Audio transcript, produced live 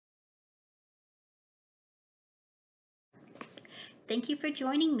Thank you for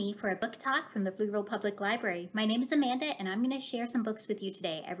joining me for a book talk from the Pflugerville Public Library. My name is Amanda and I'm going to share some books with you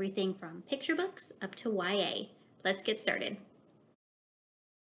today, everything from picture books up to YA. Let's get started.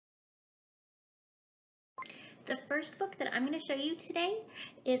 The first book that I'm going to show you today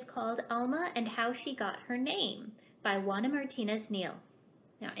is called Alma and How She Got Her Name by Juana Martinez-Neal.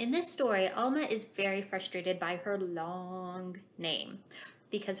 Now, in this story, Alma is very frustrated by her long name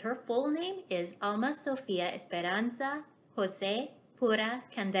because her full name is Alma Sofia Esperanza Jose Pura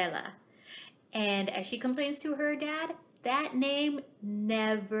Candela. And as she complains to her dad, that name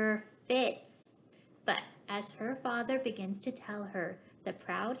never fits. But as her father begins to tell her the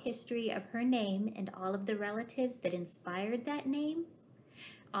proud history of her name and all of the relatives that inspired that name,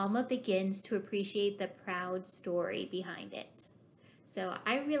 Alma begins to appreciate the proud story behind it. So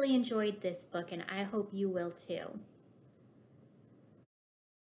I really enjoyed this book and I hope you will too.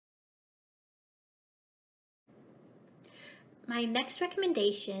 My next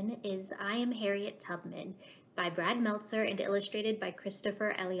recommendation is I Am Harriet Tubman by Brad Meltzer and illustrated by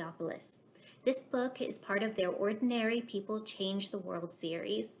Christopher Eliopoulos. This book is part of their Ordinary People Change the World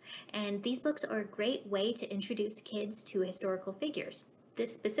series, and these books are a great way to introduce kids to historical figures.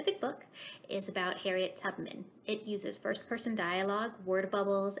 This specific book is about Harriet Tubman. It uses first-person dialogue, word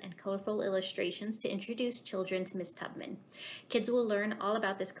bubbles, and colorful illustrations to introduce children to Miss Tubman. Kids will learn all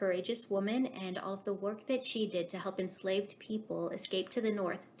about this courageous woman and all of the work that she did to help enslaved people escape to the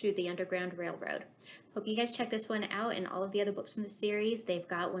north through the Underground Railroad. Hope you guys check this one out and all of the other books from the series. They've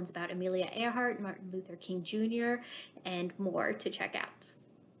got ones about Amelia Earhart, Martin Luther King Jr., and more to check out.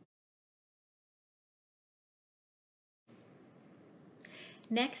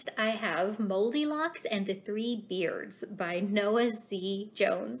 Next, I have Moldylocks and the Three Beards by Noah Z.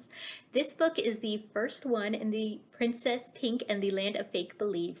 Jones. This book is the first one in the Princess Pink and the Land of Fake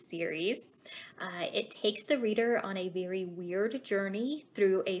Believe series. It takes the reader on a very weird journey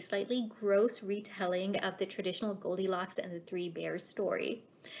through a slightly gross retelling of the traditional Goldilocks and the Three Bears story.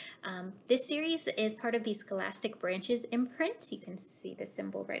 This series is part of the Scholastic Branches imprint. You can see the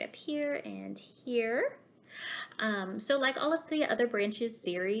symbol right up here and here. So like all of the other Branches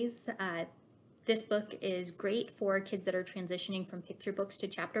series, this book is great for kids that are transitioning from picture books to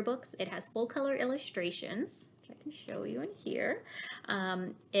chapter books. It has full color illustrations, which I can show you in here.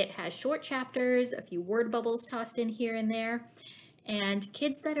 It has short chapters, a few word bubbles tossed in here and there. And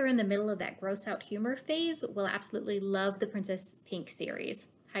kids that are in the middle of that gross out humor phase will absolutely love the Princess Pink series.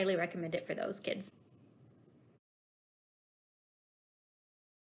 Highly recommend it for those kids.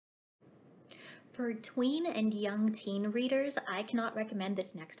 For tween and young teen readers, I cannot recommend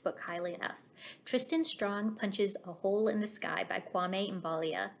this next book highly enough. Tristan Strong Punches a Hole in the Sky by Kwame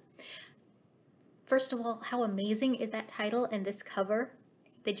Mbalia. First of all, how amazing is that title and this cover?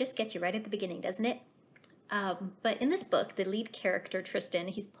 They just get you right at the beginning, doesn't it? But in this book, the lead character, Tristan,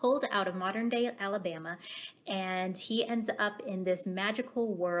 he's pulled out of modern-day Alabama, and he ends up in this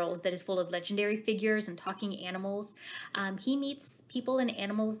magical world that is full of legendary figures and talking animals. He meets people and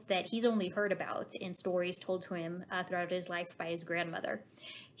animals that he's only heard about in stories told to him throughout his life by his grandmother.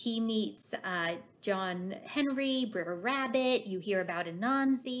 He meets John Henry, Brer Rabbit, you hear about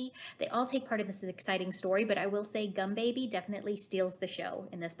Anansi. They all take part in this exciting story, but I will say Gum Baby definitely steals the show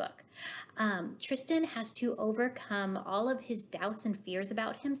in this book. Tristan has to overcome all of his doubts and fears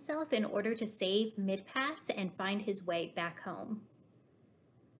about himself in order to save Mid-Pass and find his way back home.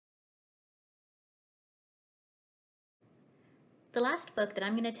 The last book that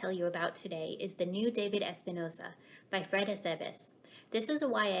I'm going to tell you about today is The New David Espinoza by Fred Aceves. This is a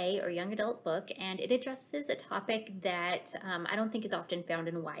YA or young adult book, and it addresses a topic that I don't think is often found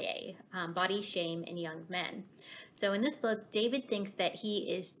in YA, body shame in young men. So in this book, David thinks that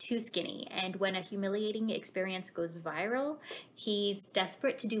he is too skinny, and when a humiliating experience goes viral, he's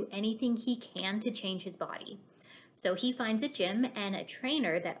desperate to do anything he can to change his body. So he finds a gym and a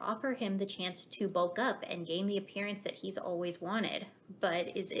trainer that offer him the chance to bulk up and gain the appearance that he's always wanted.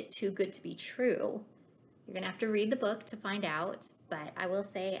 But is it too good to be true? You're going to have to read the book to find out, but I will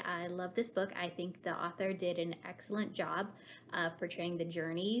say I love this book. I think the author did an excellent job of portraying the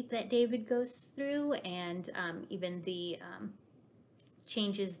journey that David goes through and even the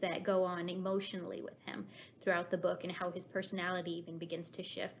changes that go on emotionally with him throughout the book and how his personality even begins to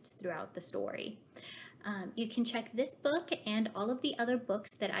shift throughout the story. You can check this book and all of the other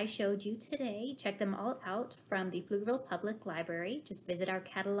books that I showed you today. Check them all out from the Pflugerville Public Library. Just visit our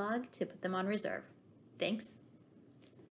catalog to put them on reserve. Thanks.